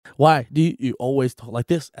Why do you always talk like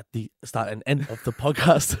this at the start and end of the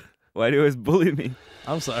podcast? Why do you always bully me?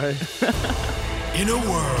 I'm sorry. In a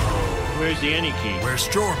world Where's the Any King? where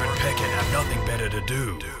Straub and Peckett have nothing better to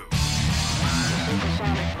do.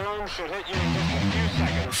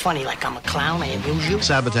 Funny like I'm a clown, I amuse you.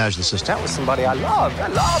 Sabotage the system. That was somebody I loved. I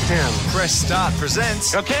loved him. Press Start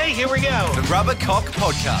presents Okay, here we go. the Rubber Cock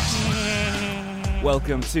Podcast.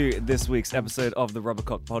 Welcome to this week's episode of the Rubber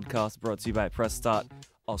Cock Podcast, brought to you by Press Start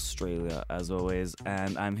Australia, as always.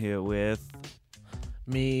 And I'm here with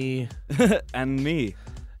Me. and me.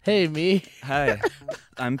 Hey, me. Hi,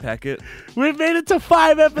 I'm Peckett. We've made it to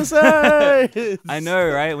 5 episodes. I know,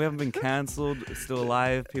 right? We haven't been cancelled. It's still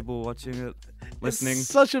alive. People watching it, listening. It's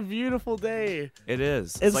such a beautiful day. It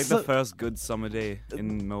is. It's It's like the first good summer day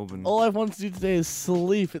in Melbourne. All I want to do today is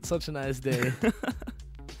sleep. It's such a nice day.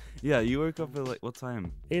 Yeah, you woke up at like what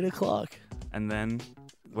time? 8 o'clock. And then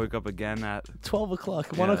woke up again at 12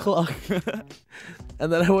 o'clock. 1 Yeah. o'clock.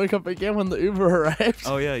 And then I woke up again when the Uber arrived.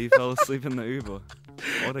 Oh yeah, you fell asleep in the Uber.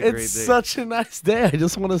 What a great day. It's such a nice day. I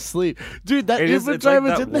just want to sleep. Dude, that It is- Uber it's like driver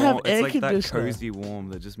that didn't have warm- air It's like that conditioner. cozy warm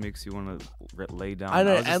that just makes you want to lay down. I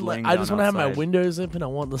know, was just and like, laying I just down want to have my outside. windows open. I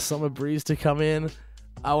want the summer breeze to come in.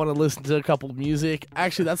 I want to listen to a couple of music.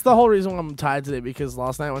 Actually, that's the whole reason why I'm tired today, because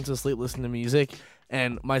last night I went to sleep listening to music,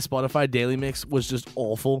 and my Spotify daily mix was just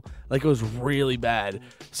awful. Like, it was really bad.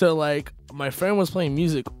 So, like, my friend was playing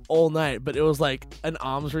music all night, but it was like an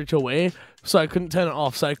arm's reach away, so I couldn't turn it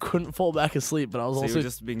off, so I couldn't fall back asleep. But I was So also you're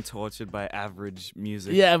just being tortured by average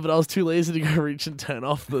music. yeah, but I was too lazy to go reach and turn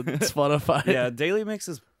off the Spotify. Yeah, daily mix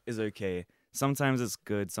is okay. Sometimes it's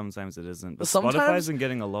good, sometimes it isn't. But Sometimes- Spotify's been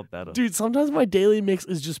getting a lot better. Dude, sometimes my daily mix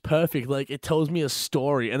is just perfect. Like, it tells me a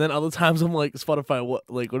story, and then other times I'm like, Spotify, what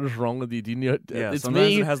is wrong with you? Do you know? Yeah, it's sometimes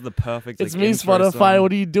me. it has the perfect. It's like, me, intro Spotify. song.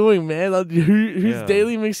 What are you doing, man? Like, whose Yeah.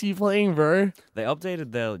 daily mix are you playing, bro? They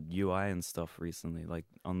updated their UI and stuff recently, like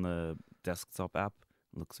on the desktop app.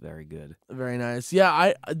 Looks very good. Very nice.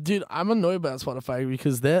 Yeah, dude, I'm annoyed about Spotify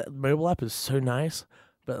because their mobile app is so nice,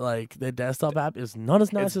 but like their desktop app is not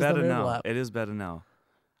as nice It's as the better mobile now. app. It is better now.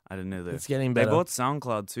 I didn't know this. It's getting They better. bought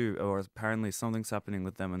SoundCloud too, or apparently something's happening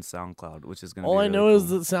with them and SoundCloud, which is going to All be I really know cool.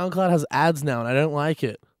 is that SoundCloud has ads now, and I don't like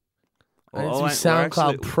it. I need to be we're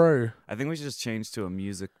SoundCloud actually- Pro. I think we should just change to a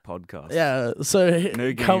music podcast. Yeah, so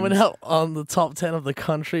No coming games. out on the top 10 of the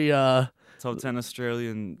country Top 10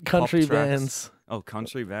 Australian country pop tracks. bands. Oh,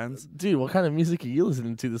 country bands? Dude, what kind of music are you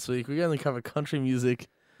listening to this week? We only cover country music.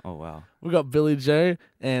 Oh, wow. We got Billy Joe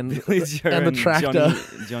and Billy Joe and the Tractor.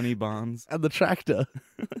 Johnny Barnes. and the Tractor.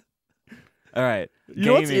 All right. You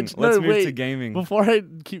know what's Gaming. int- Let's no, move to wait. gaming. Before I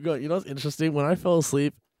keep going, you know what's interesting? When I fell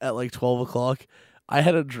asleep at like 12 o'clock, I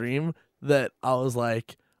had a dream that I was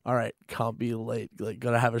like, all right, can't be late. Like,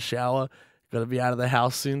 gotta have a shower. Gotta be out of the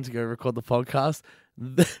house soon to go record the podcast.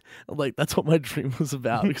 Like, that's what my dream was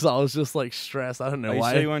about because I was just like stressed. I don't know Are you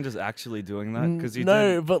why. sure you weren't just actually doing that? Because you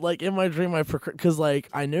No, did. but like in my dream, because like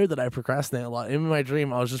I know that I procrastinate a lot. In my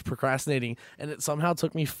dream, I was just procrastinating, and it somehow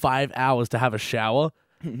took me 5 hours to have a shower.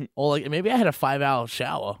 Or like maybe I had a 5-hour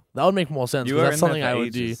shower. That would make more sense You because were that's in there something for I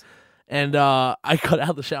would do. ages. And I got out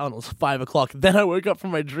of the shower and it was 5 o'clock. Then I woke up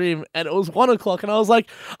from my dream and it was 1 o'clock, and I was like,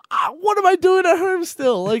 "What am I doing at home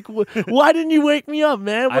still? Like, why didn't you wake me up,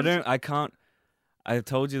 man?" I can't. I've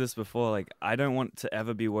told you this before. Like, I don't want to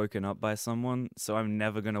ever be woken up by someone, so I'm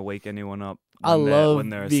never going to wake anyone up I when love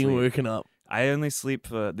they're being asleep. woken up. I only sleep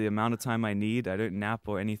for the amount of time I need. I don't nap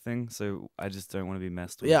or anything, so I just don't want to be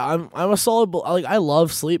messed with. Yeah, I'm a solid. Like, I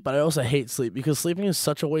love sleep, but I also hate sleep because sleeping is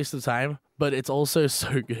such a waste of time. But it's also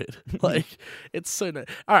so good. Like, it's so nice.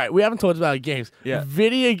 All right, we haven't talked about games. Yeah.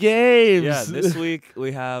 Video games. Yeah, this week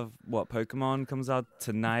we have, Pokemon comes out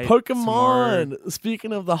tonight. tomorrow. Pokemon.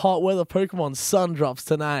 Speaking of the hot weather, Pokemon Sun drops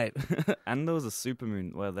tonight. And there was a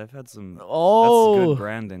supermoon. Well, they've had some. Oh. That's good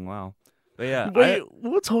branding. Wow. But yeah, Wait, we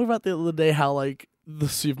were talking about the other day how like the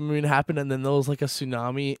supermoon happened and then there was like a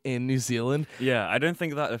tsunami in New Zealand. I don't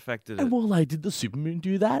think that affected it. And we're like, did the supermoon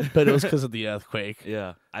do that? But it was because of the earthquake.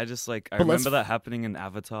 Yeah, I just I But let's- remember that happening in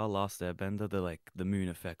Avatar: Last Airbender. They're like, the moon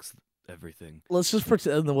affects everything. Let's just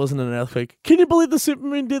pretend there wasn't an earthquake. Can you believe the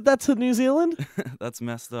supermoon did that to New Zealand? That's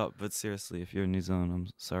messed up. But seriously, if you're in New Zealand, I'm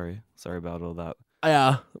sorry. Sorry about all that.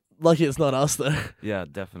 Yeah, lucky it's not us though. Yeah,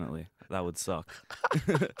 definitely. That would suck.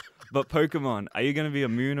 But Pokemon, are you gonna be a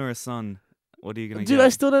moon or a sun? What are you gonna Dude, get? I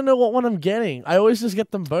still don't know what one I'm getting. I always just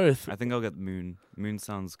get them both. I think I'll get moon. Moon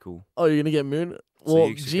sounds cool. Oh, you're gonna get moon? So Well,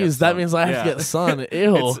 you should geez, get that sun. means I have Yeah. to get sun.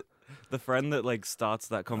 Ew. It's the friend that starts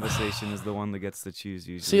that conversation is the one that gets to choose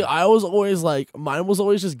usually. See, I was always like, mine was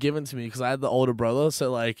always just given to me because I had the older brother. So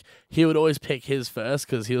like, he would always pick his first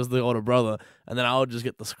because he was the older brother, and then I would just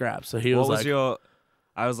get the scraps. So he what was was like, your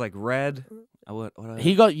I was like red. What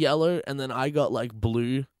He got yellow, and then I got like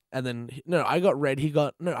blue, and then I got red.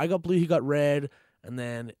 I got blue. He got red, and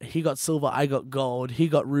then he got silver. I got gold. He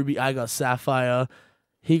got ruby. I got sapphire.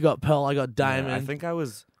 He got pearl. I got diamond. Yeah, I think I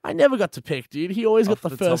was. I never got to pick, dude. He always got Off the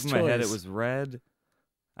the first top of choice. my head, it was red.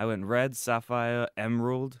 I went red, sapphire,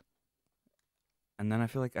 emerald, and then I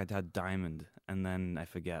feel like I had diamond, and then I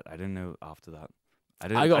forget. I didn't know after that.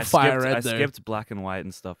 I got fire red, I though. skipped black and white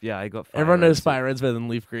and stuff. Yeah, I got fire Everyone red, knows so- fire red's better than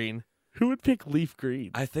leaf green. Who would pick leaf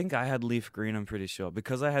green? I think I had leaf green, I'm pretty sure.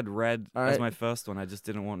 Because I had red All as right. my first one, I just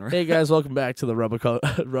didn't want red. Hey guys, welcome back to the Rubber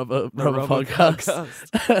The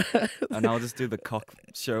Podcast. And I'll just do the cock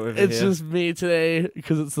show over It's here. just me today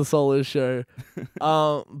because it's the solo show.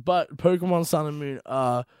 But Pokemon Sun and Moon.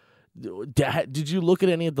 Did you look at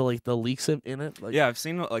any of the leaks in it? Like, Yeah, I've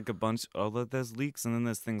seen like a bunch. There's leaks and then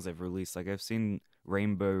there's things they've released. Like I've seen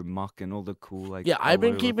Rainbow Muck and all the cool like. Yeah, I've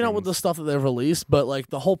been all-over keeping up with the things. stuff that they've released, but like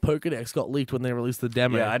the whole Pokedex got leaked when they released the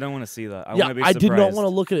demo. Yeah, I don't want to see that. I Yeah, want to be I surprised. did not want to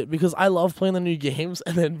look at it because I love playing the new games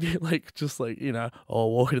and then be like, just like,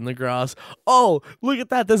 walking in the grass. Oh, look at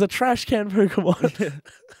that. There's a trash can Pokemon.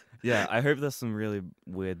 Yeah, I hope there's some really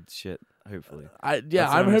weird shit. Hopefully, I'm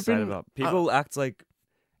That's what excited hoping. about. People act like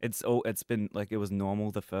it's been like it was normal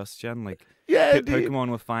the first gen. Like Yeah, dude. Pokemon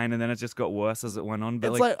were fine, and then it just got worse as it went on.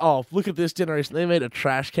 But It's like, oh, look at this generation. They made a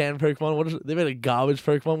trash can Pokemon. They made a garbage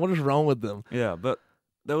Pokemon. What is wrong with them? yeah, but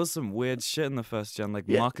there was some weird shit in the first gen. Like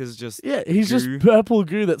Yeah. Muck is just Yeah, he's goo. just purple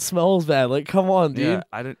goo that smells bad. Like, come on, dude. Yeah,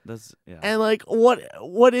 I don't. That's yeah. And like, what's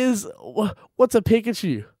a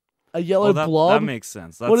Pikachu? A yellow that blob? makes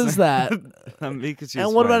sense. What is that? Pikachu's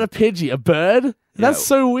And what about a Pidgey? A bird? That's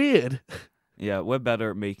so weird. Yeah, we're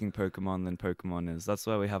better at making Pokemon than Pokemon is. That's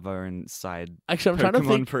why we have our own side Actually, I'm Pokemon trying to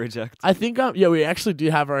think. project. I think, we actually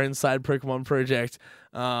do have our inside Pokemon project.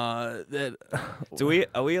 That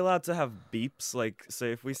Are we allowed to have beeps? Like,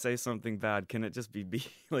 say if we say something bad, can it just be beep?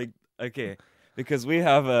 Like, okay, because we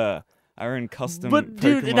have our own custom. But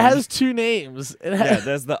dude, it Pokemon. has two names. Yeah,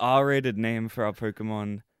 there's the R-rated name for our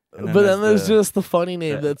Pokemon. And but then there's the- just the funny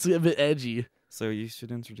name the- that's a bit edgy. So you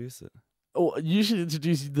should introduce it. Oh, you should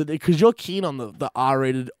introduce because you're keen on the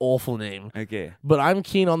R-rated awful name, Okay. but I'm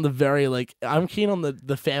keen on the I'm keen on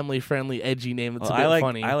the family friendly edgy name that's Well, a bit I like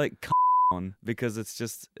funny. I like on because it's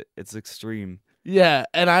extreme. Yeah,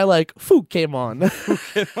 and I like Fukemon.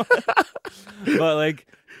 But like,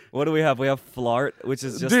 what do we have? We have Flart, which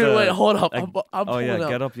is just Dude, wait, hold up. a- I'm oh pulling yeah, up.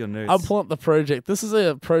 get up your notes. I'm pulling up the project. This is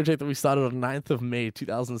a project that we started on 9th of May,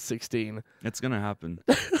 2016. It's gonna happen.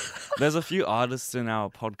 There's a few artists in our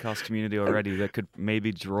podcast community already that could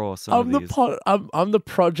maybe draw some I'm of these. I'm the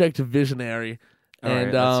project visionary, All right,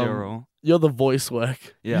 and that's your role. you're the voice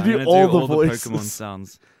work. Yeah, you I'm do gonna all do the all voices. the Pokemon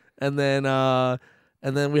sounds. And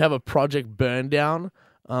then we have a project burn down.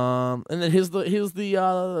 And then here's the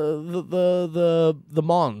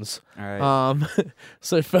Mons. All right.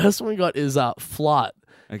 So first one we got is Flart.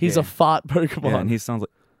 He's Okay. a fart Pokemon. Yeah, and he sounds like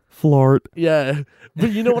Flart. Yeah.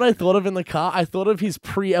 But you know what I thought of in the car? I thought of his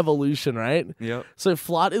pre-evolution, right? Yep. So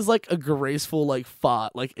Flart is like a graceful like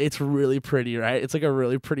fart. Like it's really pretty, right? It's like a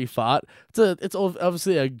really pretty fart. It's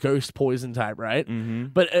obviously a ghost poison type, right? Mm-hmm.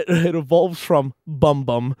 But it evolves from Bum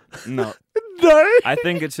Bum. No, No. I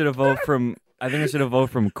think it should evolve from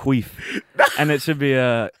Queef, and it should be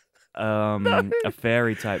a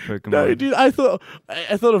fairy type Pokemon. No, dude, I thought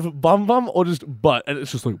of Bum Bum or just butt, and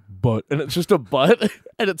it's just like butt, and it's just a butt,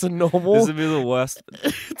 and it's a normal. This would be the worst.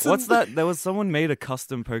 It's What's that? There was someone made a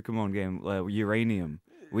custom Pokemon game, Uranium.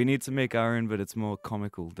 We need to make our own, but it's more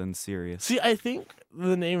comical than serious. See, I think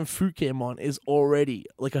the name Fukemon is already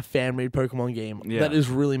like a fan-made Pokemon game Yeah. that is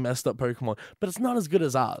really messed up Pokemon, but it's not as good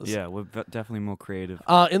as ours. Yeah, we're definitely more creative.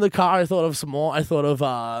 In the car, I thought of some more. I thought of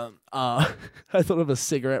I thought of a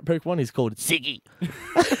cigarette Pokemon. He's called Siggy,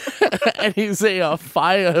 and he's a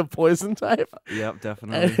fire poison type. Yep,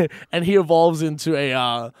 definitely. And he evolves into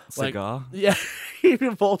a like Cigar. yeah, he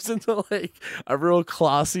evolves into like a real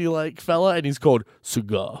classy like fella, and he's called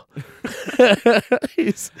Cigar.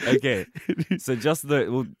 He's Okay, so just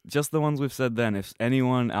the ones we've said then. If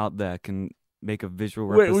anyone out there can make a visual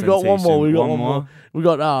wait, we representation, got one more. We got one more. We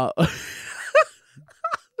got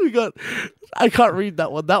we got. I can't read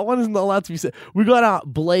that one. That one is not allowed to be said. We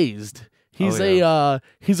got Blazed. He's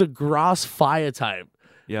he's a grass fire type.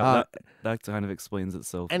 Yeah, that kind of explains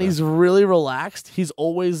itself. And there. he's really relaxed. He's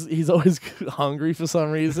always hungry for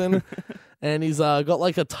some reason, and he's got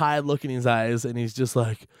like a tired look in his eyes, and he's just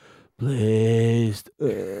like blazed.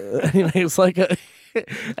 And he makes like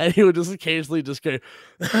and he would just occasionally just go.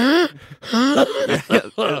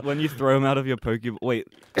 When you throw them out of your Pokeball. Wait,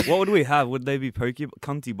 what would we have? Would they be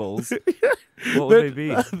Cunty balls? What would they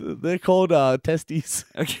be? They're called testes.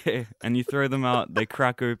 Okay, and you throw them out, they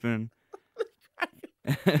crack open.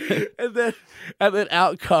 and then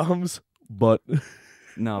out comes butt.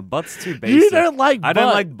 No, butt's too basic. You don't like butt. I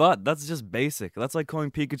don't like butt. That's just basic. That's like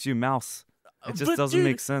calling Pikachu mouse. It just But doesn't dude,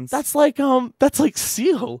 make sense. That's like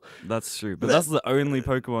seal. That's true, but that's the only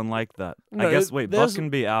Pokemon like that. No, I guess. Wait, butt there's- can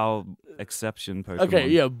be our exception Pokemon. Okay,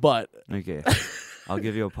 yeah, butt. Okay, I'll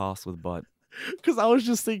give you a pass with butt. Because I was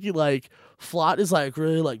just thinking like flat is like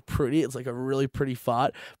really like pretty. It's like a really pretty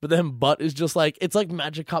fart. But then butt is just like it's like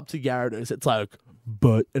Magikarp to Gyarados. It's like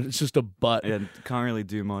butt, and it's just a butt. Yeah, can't really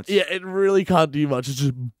do much. Yeah, it really can't do much. It's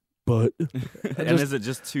just butt. And is it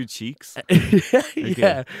just two cheeks?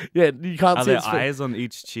 Yeah. You can't Are see there its eyes on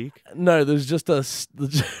each cheek? No, there's just a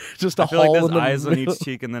just a I feel like hole there's in the eyes on middle. each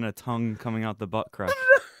cheek and then a tongue coming out the butt crack.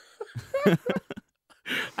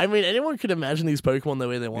 I mean, anyone could imagine these Pokemon the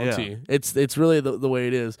way they want Yeah. to. It's really the way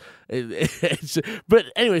it is. But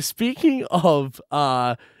anyway, speaking of,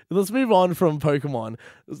 let's move on from Pokemon.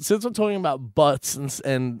 Since we're talking about butts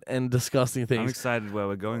and disgusting I'm things, excited where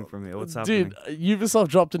we're going from here. What's happening? dude, Ubisoft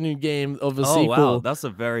dropped a new game of a Oh sequel, wow, that's a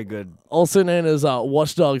very good. also known as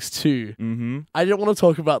Watch Dogs 2. Mm-hmm. I didn't want to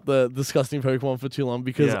talk about the disgusting Pokemon for too long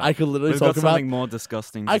because Yeah. I could literally We've talk got about. something more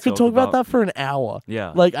disgusting. I could talk about that for an hour.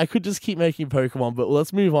 Yeah. Like I could just keep making Pokemon, but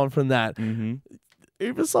let's move on from that. Mm-hmm.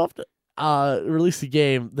 Ubisoft released a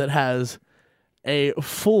game that has a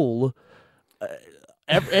full.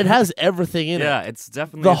 It has everything in Yeah, it. it's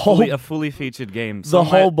definitely The a fully featured game. The Some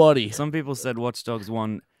whole might- body. Some people said Watch Dogs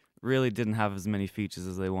 1 really didn't have as many features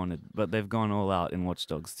as they wanted, but they've gone all out in Watch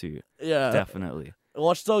Dogs 2. Yeah. Definitely.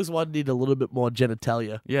 Watch Dogs 1 need a little bit more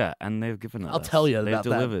genitalia. Yeah, and they've given it. I'll us. tell you They've about that.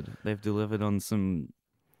 delivered. They've delivered on some.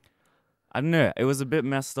 I don't know. It was a bit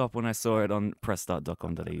messed up when I saw it on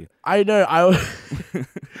pressstart.com.au. I know.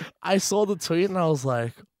 I saw the tweet and I was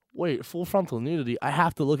like, wait, full frontal nudity. I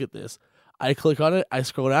have to look at this. I click on it. I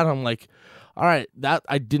scroll down. I'm like, all right, that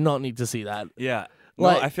I did not need to see that. Yeah. No,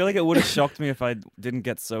 Like- I feel like it would have shocked me if I didn't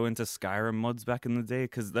get so into Skyrim mods back in the day,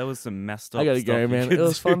 because there was some messed up I gotta stuff go, you man. could It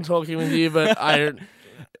was do. fun talking with you, but I don't.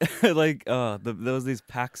 Like, there was these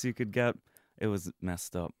packs you could get. It was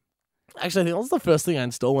messed up. Actually, I think that was the first thing I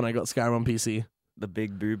installed when I got Skyrim on PC. The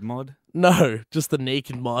big boob mod. No, just the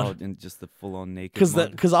naked mod. Oh, and just the full-on naked Because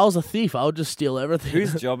mod. I was a thief, I would just steal everything.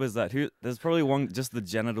 Whose job is that? There's probably one, just the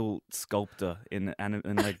genital sculptor in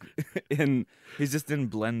like he's just in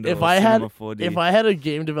Blender. if or I had Cinema 4D. if I had a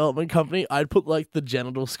game development company, I'd put like the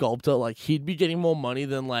genital sculptor. Like he'd be getting more money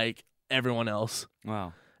than like everyone else,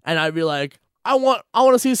 Wow. and I'd be like, I want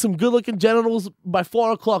to see some good looking genitals by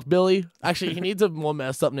 4 o'clock, Billy. Actually, he needs a more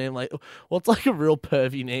messed up name. Like, what's like a real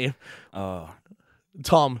pervy name? Oh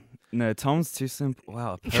Tom. no, Tom's too simple.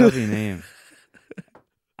 Wow, a pervy name.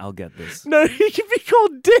 I'll get this. No, he can be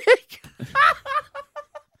called Dick.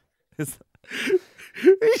 Is-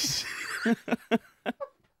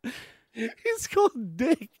 He's called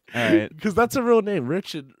Dick. All right. Because that's a real name.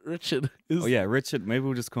 Richard is. Oh yeah, Richard. Maybe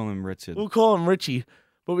we'll just call him Richard. We'll call him Richie,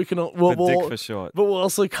 but we can. For Dick for short. But we'll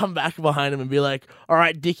also come back behind him and be like, "All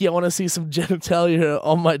right, Dickie, I want to see some genitalia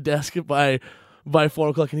on my desk by 4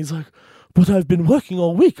 o'clock." And he's like, "But I've been working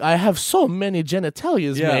all week. I have so many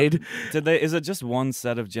genitalias Yeah. made." Is it just one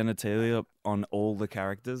set of genitalia on all the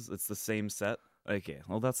characters? It's the same set. Okay,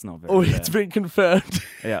 well that's not very. Oh, fair. it's been confirmed.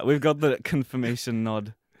 Yeah, we've got the confirmation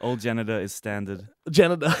nod. All genitor is standard.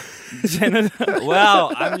 Genital. Genitor.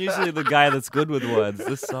 Wow, I'm usually the guy that's good with words.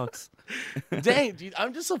 This sucks. Dang, dude,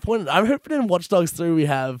 I'm disappointed. I'm hoping in Watch Dogs 3 we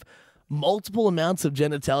have multiple amounts of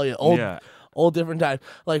genitalia, all different types.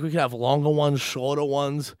 Like we could have longer ones, shorter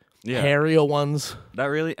ones, Yeah. hairier ones. That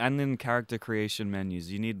really, and in character creation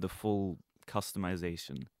menus, you need the full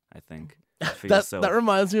customization, I think, for yourself. That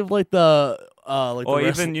reminds me of like the or the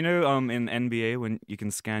even, in NBA when you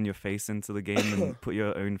can scan your face into the game and put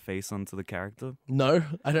your own face onto the character. No,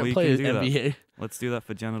 I don't Well, you play can do that. NBA. Let's do that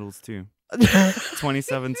for genitals too.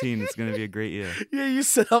 2017, it's going to be a great year. Yeah, you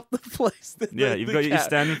set up the place. Yeah, you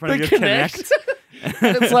stand in front of the your Kinect.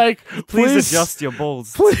 and it's like, Please adjust your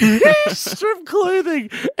balls. Please strip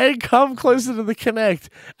clothing and come closer to the Kinect.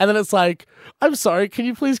 And then it's like, I'm sorry, can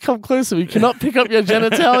you please come closer? We cannot pick up your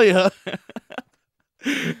genitalia.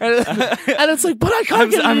 and it's like, but I can't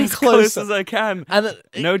get I'm any as close closer. as I can. And then,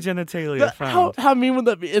 No genitalia found. how mean would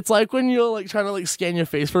that be? It's like when you're like trying to like scan your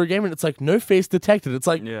face for a game and it's like no face detected. It's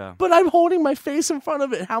like, Yeah. but I'm holding my face in front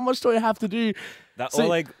of it. How much do I have to do? That, So or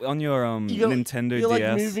like on your Nintendo You're like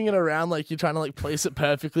DS. moving it around, like you're trying to like place it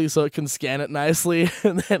perfectly so it can scan it nicely,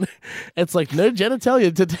 and then it's like no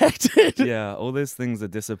genitalia detected. Yeah, all those things are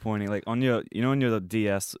disappointing. Like on your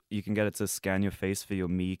DS, you can get it to scan your face for your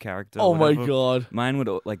Mii character. Oh my whatever. god! Mine would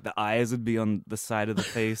like the eyes would be on the side of the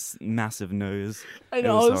face, massive nose. I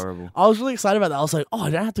know. It was horrible. I was really excited about that. I was like, oh, I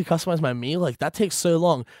don't have to customize my Mii. Like that takes so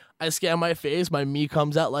long. I scan my face, my Mii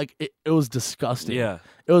comes out like it was disgusting. Yeah,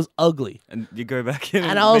 it was ugly. and you go back in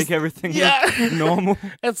and, I was- make everything yeah. look normal.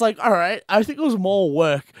 It's like, all right, I think it was more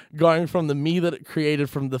work going from the Mii that it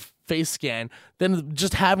created from the face scan than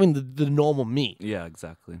just having the normal Mii. Yeah,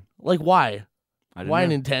 exactly. Like, why? I don't Why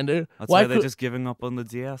know. Nintendo? That's why why they're just giving up on the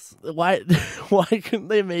DS. why why couldn't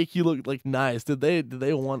they make you look like nice? Did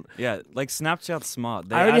they want? Yeah, like Snapchat's smart.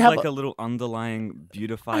 They I already add have like a- a little underlying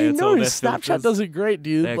beautifier I to know all their Snapchat filters. does it great,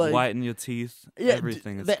 dude. They Like, whiten your teeth, yeah,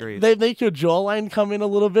 everything. It's they, great. They make your jawline come in a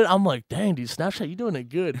little bit. I'm like, dang, dude, Snapchat, you doing it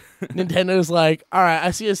good. Nintendo's like, all right,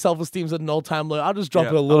 I see your self-esteem's at an all-time low. I'll just drop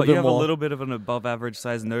it a little you bit have more. a little bit of an above-average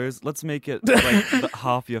size nose. Let's make it like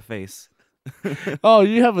half your face. Oh,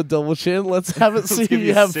 you have a double chin. Let's have it see give you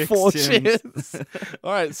you have 6 4 chins. chins.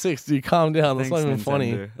 All right, 6, dude. Calm down. That's Thanks, not even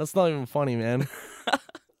funny. Nintendo. That's not even funny, man.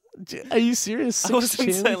 Are you serious? 6 I wasn't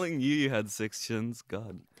chins? telling you had 6 chins.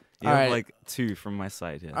 God, you All have right. like 2 from my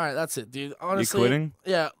side here. All right, that's it, dude. Honestly, quitting?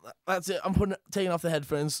 Yeah, that's it. I'm taking off the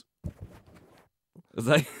headphones. Is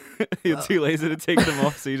that you're too lazy to take them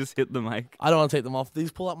off, so you just hit the mic? I don't want to take them off.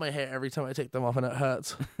 These pull out my hair every time I take them off, and it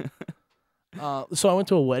hurts. So I went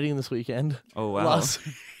to a wedding this weekend. Oh wow! Last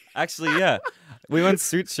Actually, yeah, we went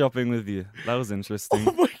suit shopping with you. That was interesting.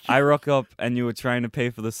 Oh my God. I rock up and you were trying to pay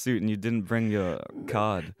for the suit, and you didn't bring your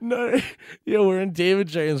card. No, yeah, we're in David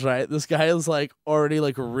Jones, right? This guy is like already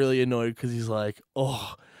like really annoyed because he's like,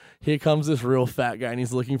 oh, here comes this real fat guy and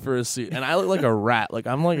he's looking for a suit, and I look like a rat. Like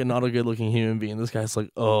I'm like not a good looking human being. This guy's like,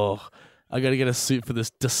 oh, I gotta get a suit for this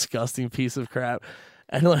disgusting piece of crap,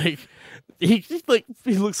 and like he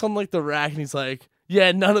looks on like the rack and he's like,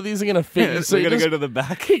 yeah, none of these are gonna fit you. So We're he gonna just- go to the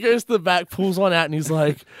back. He goes to the back, pulls one out, and he's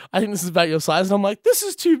like, I think this is about your size. And I'm like, this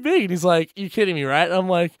is too big. And he's like, you kidding me, right? And I'm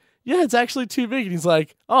like, yeah, it's actually too big. And he's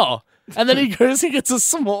like, oh. And then he goes and gets a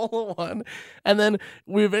smaller one. And then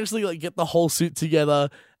we eventually like get the whole suit together,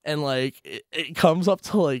 and like it comes up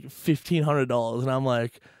to like $1,500. And I'm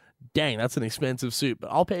like, dang, that's an expensive suit, but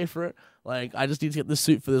I'll pay for it. Like, I just need to get this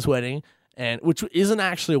suit for this wedding, and which isn't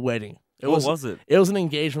actually a wedding. What was it? It was an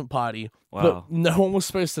engagement party. Wow. But no one was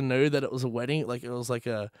supposed to know that it was a wedding. Like it was like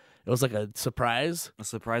a surprise. A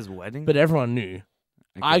surprise wedding? But everyone knew.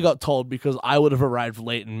 Okay. I got told because I would have arrived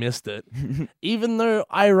late and missed it. Even though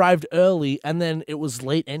I arrived early and then it was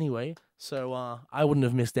late anyway. So I wouldn't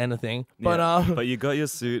have missed anything. But Yeah, but you got your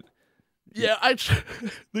suit. yeah,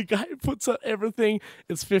 the guy puts up everything.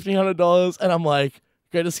 It's $1,500, and I'm like,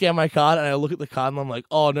 go to scan my card, and I look at the card, and I'm like,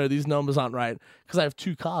 oh no, these numbers aren't right, because I have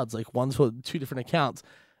 2 cards, like one's for 2 different accounts,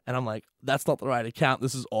 and I'm like, that's not the right account.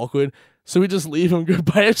 This is awkward. So we just leave him, go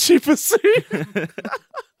buy a cheaper suit.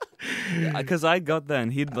 Because I got there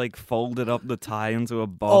and he'd like folded up the tie into a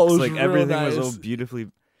box. Oh, it was like real everything was nice. all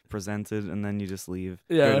beautifully presented, and then you just leave.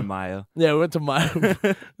 Yeah. Go to Maya. Yeah, we went to my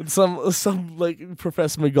some like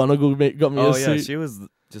Professor McGonagall got me Oh a yeah, suit. she was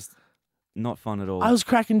just not fun at all. I was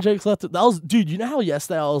cracking jokes left. That was, dude. You know how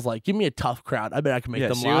yesterday I was like, give me a tough crowd. I bet I can make yeah,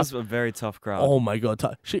 them she laugh. was a very tough crowd. Oh my god!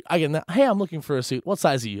 I get that. Hey, I'm looking for a suit. What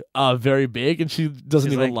size are you? Very big, and she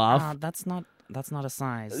doesn't She's even like, laugh. That's not a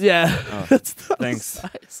size. Yeah, Oh, that's not thanks.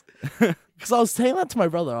 Because I was saying that to my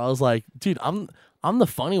brother. I was like, dude, I'm the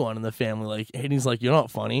funny one in the family. Like, and he's like, you're not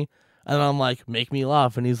funny. And I'm like, make me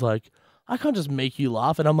laugh. And he's like, I can't just make you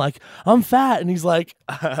laugh. And I'm like, I'm fat. And he's like,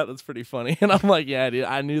 that's pretty funny. And I'm like, yeah, dude,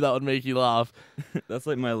 I knew that would make you laugh. That's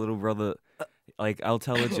like my little brother. Like I'll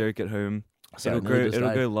tell a joke at home. Sorry, it'll no, go just it'll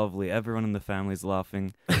died. go lovely. Everyone in the family's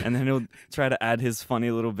laughing, and then he'll try to add his funny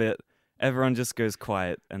little bit. Everyone just goes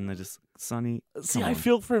quiet, and they're just Sonny. See, come I on."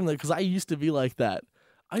 feel for him though, because I used to be like that.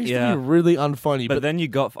 I used Yeah. to be really unfunny, But but then you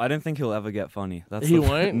got. I don't think he'll ever get funny. That's He the-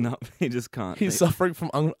 won't? No, he just can't. he's Like, suffering from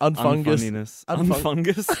unfungus. unfunniness. Unfun-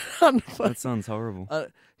 Unfungus. That sounds horrible.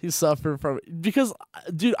 He's suffering from it. Because,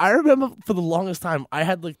 dude, I remember for the longest time, I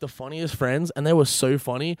had like the funniest friends, and they were so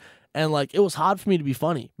funny, and like it was hard for me to be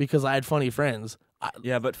funny because I had funny friends.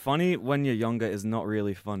 Yeah, but funny when you're younger is not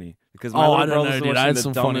really funny because my Oh, little I don't know, brothers dude. I watching had the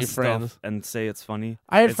some funny dumbest stuff friends. and say it's funny.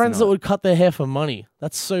 I had It's friends not. that would cut their hair for money.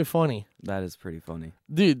 That's so funny. That is pretty funny.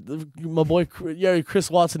 Dude, my boy,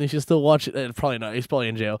 Chris Watson, he should still watch it. Probably not. He's probably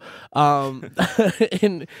in jail.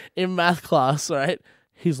 In math class, right?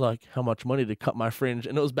 He's like, how much money to cut my fringe?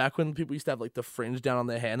 And it was back when people used to have like the fringe down on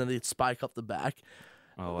their hand and they'd spike up the back.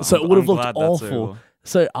 Oh, So it would have I'm looked glad that's awful. over.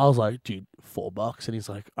 So I was like, dude, $4. And he's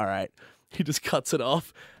like, all right. He just cuts it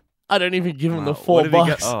off. I don't even give him the Wow, $4. what did he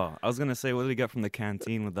get? Oh, I was gonna say, what did he get from the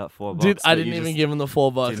canteen with that $4? Dude, I but didn't you even just give him the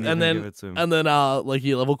 $4. didn't And even then give it to him. and then like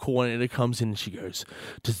your level coordinator comes in and she goes,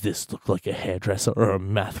 does this look like a hairdresser or a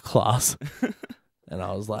math class? And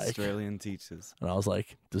I was like, Australian teachers. and I was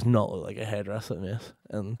like, does not look like a hairdresser, miss.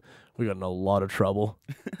 And we got in a lot of trouble.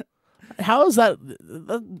 How is that?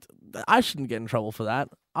 I shouldn't get in trouble for that.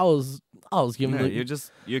 I was giving No, the,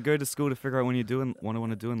 you go to school to figure out when you doing what I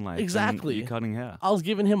want to do in life. and Exactly. you're cutting hair, I was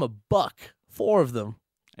giving him $1, 4 of them.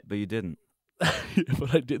 but you didn't.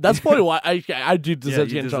 But I did. That's probably why I do deserve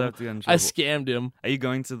to you get in trouble. deserve to get in I trouble. scammed him. Are you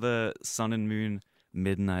going to the Sun and Moon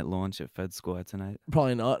midnight launch at Fed Square tonight?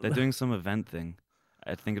 Probably not. They're doing some event thing.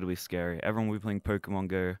 I think it'll be scary. Everyone will be playing Pokemon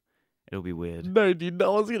Go. It'll be weird. No, dude,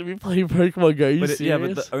 no one's gonna be playing Pokemon Go. Are you But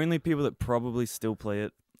serious? but the only people that probably still play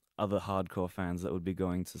it are the hardcore fans that would be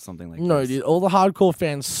going to something like No, this. dude, all the hardcore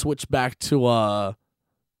fans switch back to what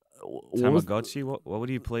was, Tamagotchi? What would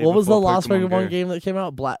you play? what was the before last Pokemon Go? game that came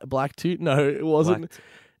out? Black Tooth? No, it wasn't. Black-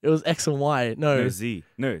 It was X and Y. No, Z.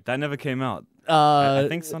 No, that never came out. I I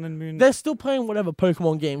think Sun and Moon. they're still playing whatever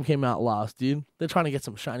Pokemon game came out last, dude. They're trying to get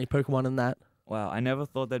some shiny Pokemon in that. Wow, I never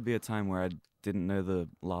thought there'd be a time where I didn't know the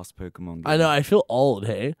last Pokemon game. I know. I feel old,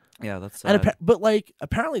 hey. Yeah, that's And sad. but like,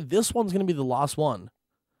 apparently this one's gonna be the last one.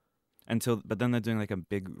 But then they're doing like a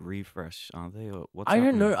big refresh, aren't they? Or what's I don't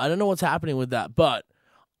happening? know. I don't know what's happening with that, but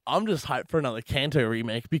I'm just hyped for another Kanto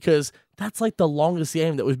remake because that's like the longest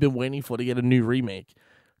game that we've been waiting for to get a new remake.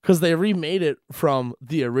 Because they remade it from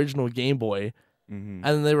the original Game Boy, Mhm. and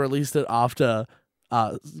then they released it after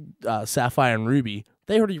Sapphire and Ruby.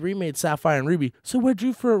 They already remade Sapphire and Ruby, so we're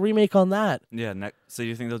due for a remake on that. Yeah, so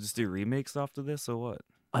you think they'll just do remakes after this, or what?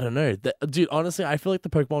 I don't know. Dude, honestly, I feel like the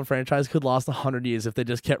Pokemon franchise could last 100 years if they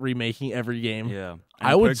just kept remaking every game. Yeah,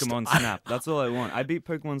 I and would Pokemon Snap. That's all I want. I beat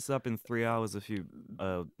Pokemon Snap in 3 hours like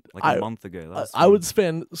I- a month ago. That's I would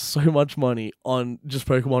spend so much money on just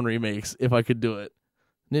Pokemon remakes if I could do it.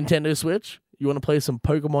 Nintendo Switch, you want to play some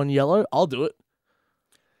Pokemon Yellow? I'll do it.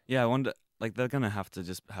 Yeah, I wonder. Like they're gonna have to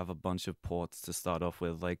just have a bunch of ports to start off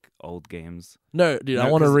with, like old games. No, dude, I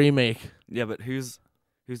No, want a 'cause- remake. Yeah, but who's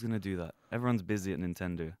gonna do that? Everyone's busy at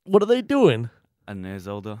Nintendo. What are they doing? I don't know,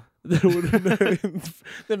 Zelda.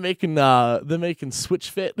 They're making Switch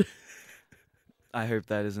Fit. I hope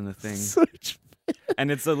that isn't a thing. Switch.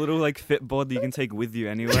 And it's a little like fit board that you can take with you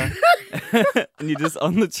anywhere. And you just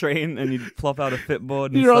on the train and you plop out a fit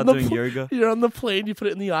board and you You're start on the doing pl- yoga. You're on the plane. You put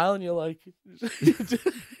it in the aisle, and you're like,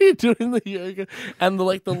 you're doing the yoga, and the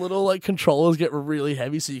little like controllers get really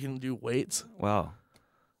heavy, so you can do weights. Wow.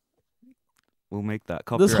 We'll make that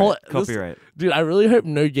This whole- copyright. Dude, I really hope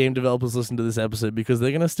no game developers listen to this episode because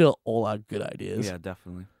they're gonna steal all our good ideas. Yeah,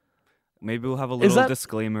 definitely. Maybe we'll have a little that-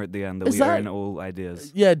 disclaimer at the end that is we that- own all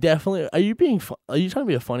ideas. Yeah, definitely. Are you trying to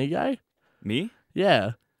be a funny guy? Me?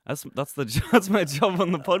 Yeah. That's that's my job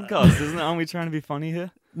on the podcast, isn't it? Aren't we trying to be funny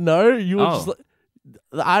here? No, you were Oh. just like,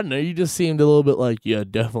 I don't know. You just seemed a little bit like, yeah,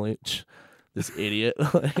 definitely. This idiot.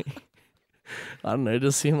 Like, I don't know. It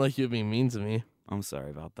just seemed like you were being mean to me. I'm sorry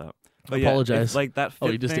about that. I Yeah, apologize. if, like that fit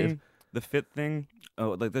Oh, you just thing, did. the fit thing.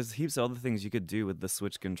 Oh, like there's heaps of other things you could do with the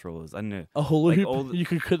Switch controllers. I don't know. A hula Like hoop. all the- You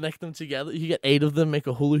could connect them together. You could get 8 of them, make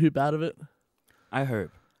a hula hoop out of it. I hope.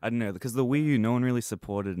 I don't know because the Wii U, no one really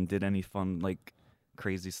supported and did any fun like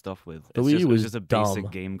crazy stuff with. The It's Wii just, U it was was just a dumb.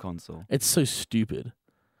 basic game console. It's so stupid.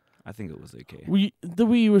 I think it was okay. The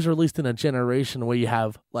Wii U was released in a generation where you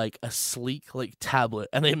have like a sleek like tablet,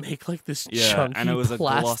 and they make like this Yeah, chunky and it was a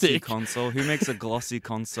glossy plastic. console. Who makes a glossy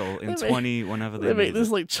console in They make- 20 whenever They they make made this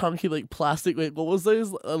it? like chunky like plastic. Like what was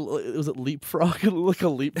those? Was it leapfrog? It looked like a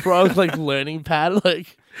leapfrog like learning pad.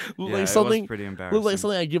 Like Yeah, like it something. was pretty Looked embarrassing. like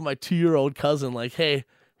something I give my 2-year-old cousin. Like hey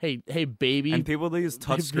baby. And people that use Hey,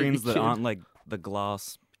 touchscreens that kid. aren't like the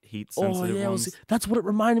glass heat Oh sensitive yeah, ones. that's what it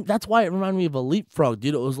reminded. That's why it reminded me of a leapfrog,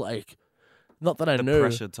 dude. It was like, not that I The know,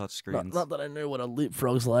 pressure touchscreens. not that I know what a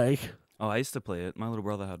leapfrog's like, Oh, I used to play it. My little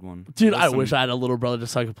brother had one. dude. It was I some- wish I had a little brother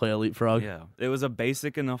just so I could play a leapfrog. Yeah, it was a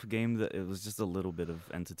basic enough game that it was just a little bit of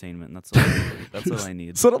entertainment. And that's all. That's all I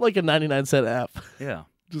need. Sort of like a 99-cent app, Yeah.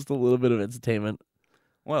 just a little bit of entertainment.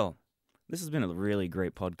 Well, this has been a really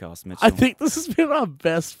great podcast, Mitchell. I think this has been our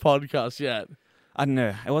best podcast yet. I don't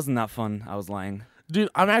know. It wasn't that fun. I was lying. Dude,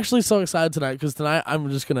 I'm actually so excited tonight because tonight I'm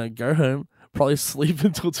just gonna go home, probably sleep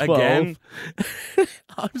until 12. Again?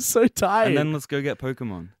 I'm so tired. And then let's go get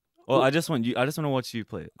Pokemon. Well, I just want to watch you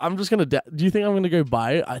play it. I'm just gonna. Do you think I'm gonna go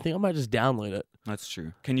buy it? I think I might just download it. That's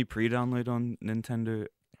true. Can you pre-download on Nintendo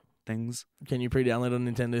things. Can you pre-download on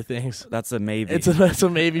Nintendo things? That's a maybe. It's a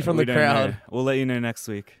maybe from We the don't crowd. know. We'll let you know next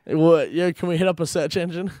week. Well, yeah, can we hit up a search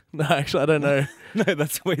engine? No, actually, I don't know. No,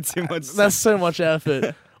 that's way too much. That's so much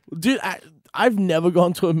effort. Dude, I've never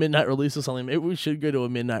gone to a midnight release or something. Maybe we should go to a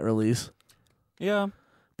midnight release. Yeah.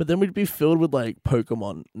 But then we'd be filled with like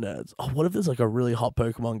Pokemon nerds. Oh, what if there's like a really hot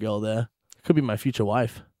Pokemon girl there? Could be my future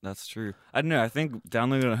wife. That's true. I don't know. I think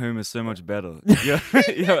downloading at home is so much better. You're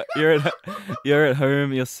at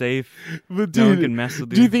home. You're safe. But No one dude, can mess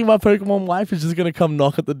with you. do you think my Pokemon wife is just gonna come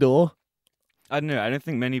knock at the door? I don't know. I don't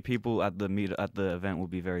think many people at the event will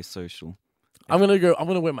be very social. I'm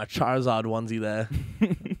gonna wear my Charizard onesie there.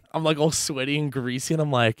 I'm like all sweaty and greasy, and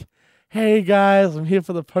I'm like, "Hey guys, I'm here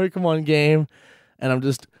for the Pokemon game," and I'm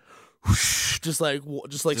just like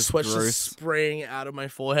sweat gross. just spraying out of my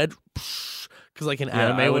forehead, because like an Yeah,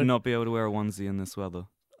 anime I would not be able to wear a onesie in this weather.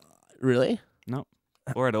 Really? No,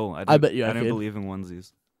 or at all. I bet you I I don't could. believe in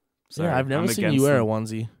onesies. Sorry, Yeah, I've never I'm seen against you wear them. a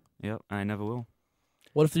onesie. Yep, I never will.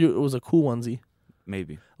 What if it was a cool onesie,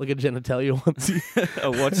 Maybe like a genitalia onesie?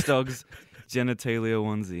 a Watch Dogs genitalia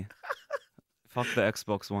onesie. Fuck the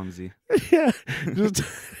Xbox onesie. Yeah,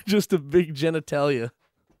 just a big genitalia.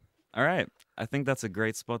 All right, I think that's a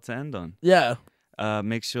great spot to end on. Yeah.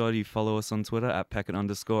 Make sure you follow us on Twitter at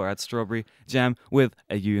Peckett_ at Strawberry Jam with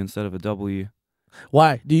a U instead of a W.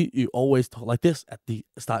 Why do you always talk like this at the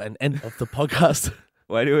start and end of the podcast?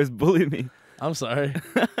 Why do you always bully me? I'm sorry.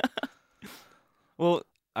 Well,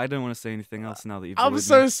 I don't want to say anything else now that you've I'm bullied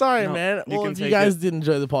so me. sorry, No, man. you Well, can if you take guys it. did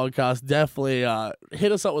enjoy the podcast, definitely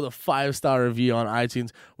hit us up with a 5-star review on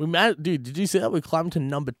iTunes. Dude, did you see that we climbed to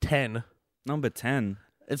number 10? Number 10.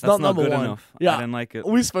 It's That's not number good 1. enough. Yeah, I didn't like it.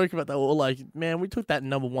 we spoke about that. We were like, man, we took that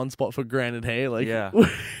number 1 spot for granted. Hey, like, Yeah.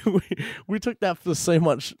 we took that for so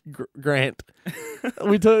much grant.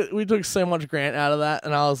 we took so much grant out of that,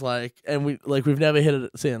 and I was like, and we've never hit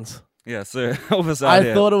it since. Yeah, so all of us out I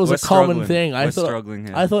here, thought it was we're a common struggling. thing. We're struggling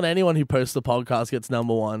here. I thought anyone who posts the podcast gets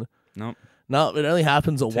number 1. Nope. No, it only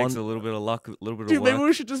happens at Takes one. a little bit of luck, a little bit Dude, of maybe work.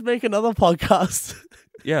 we should just make another podcast.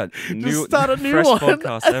 Yeah, Just start a new fresh one,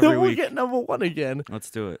 podcast and every then we'll week. get number 1 again.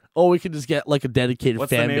 Let's do it. Or we could just get like a dedicated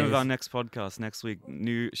What's fan the name base. of our next podcast next week?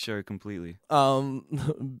 New show completely.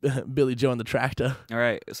 Billy Joe and the Tractor. All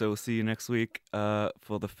right, so we'll see you next week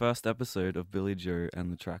for the first episode of Billy Joe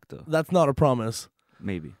and the Tractor. That's not a promise.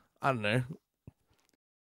 Maybe. I don't know.